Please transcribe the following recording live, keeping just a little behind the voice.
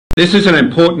This is an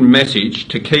important message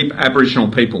to keep Aboriginal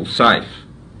people safe.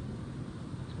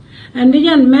 And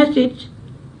this message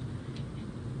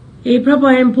is a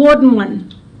proper important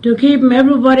one to keep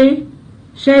everybody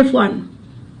safe one.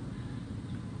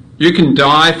 You can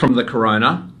die from the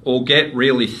corona or get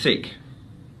really sick.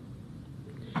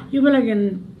 You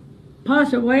can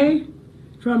pass away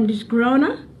from this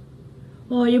corona,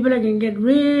 or you can get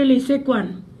really sick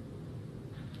one.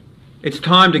 It's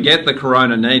time to get the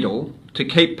corona needle to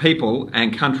keep people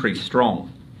and country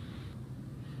strong.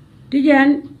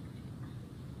 It's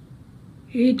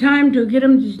time to get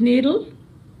them this needle,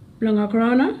 blanga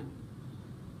corona,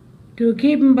 to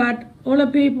keep them but all the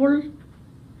people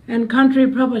and country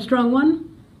proper strong one.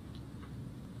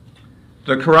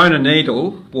 The corona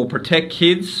needle will protect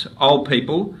kids, old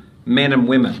people, men and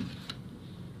women.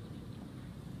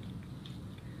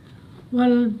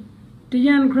 Well,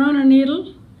 the corona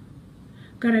needle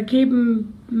gotta keep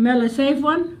them a safe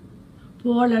one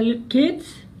for all the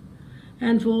kids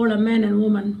and for all the men and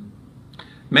women.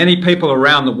 Many people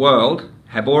around the world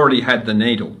have already had the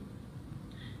needle.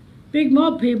 Big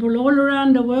more people all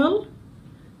around the world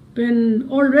been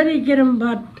already getting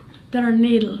but their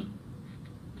needle.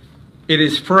 It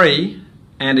is free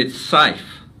and it's safe.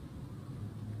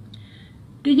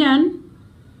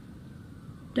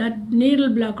 That needle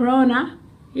block corona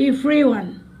is free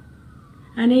one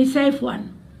and is safe one.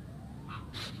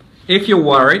 If you're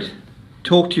worried,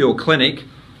 talk to your clinic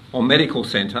or medical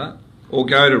centre or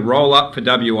go to Roll Up for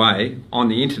WA on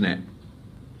the internet.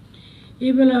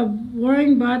 If you are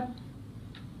worrying about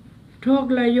talk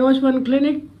like yours one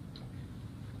clinic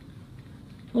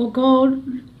or go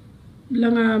to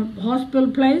a hospital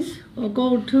place or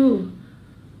go to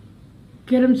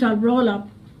get himself roll up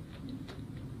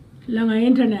on the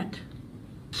internet.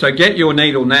 So get your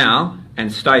needle now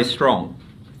and stay strong.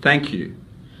 Thank you.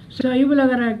 So you will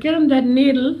get him that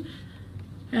needle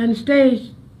and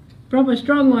stay proper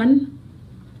strong one,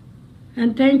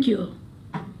 and thank you.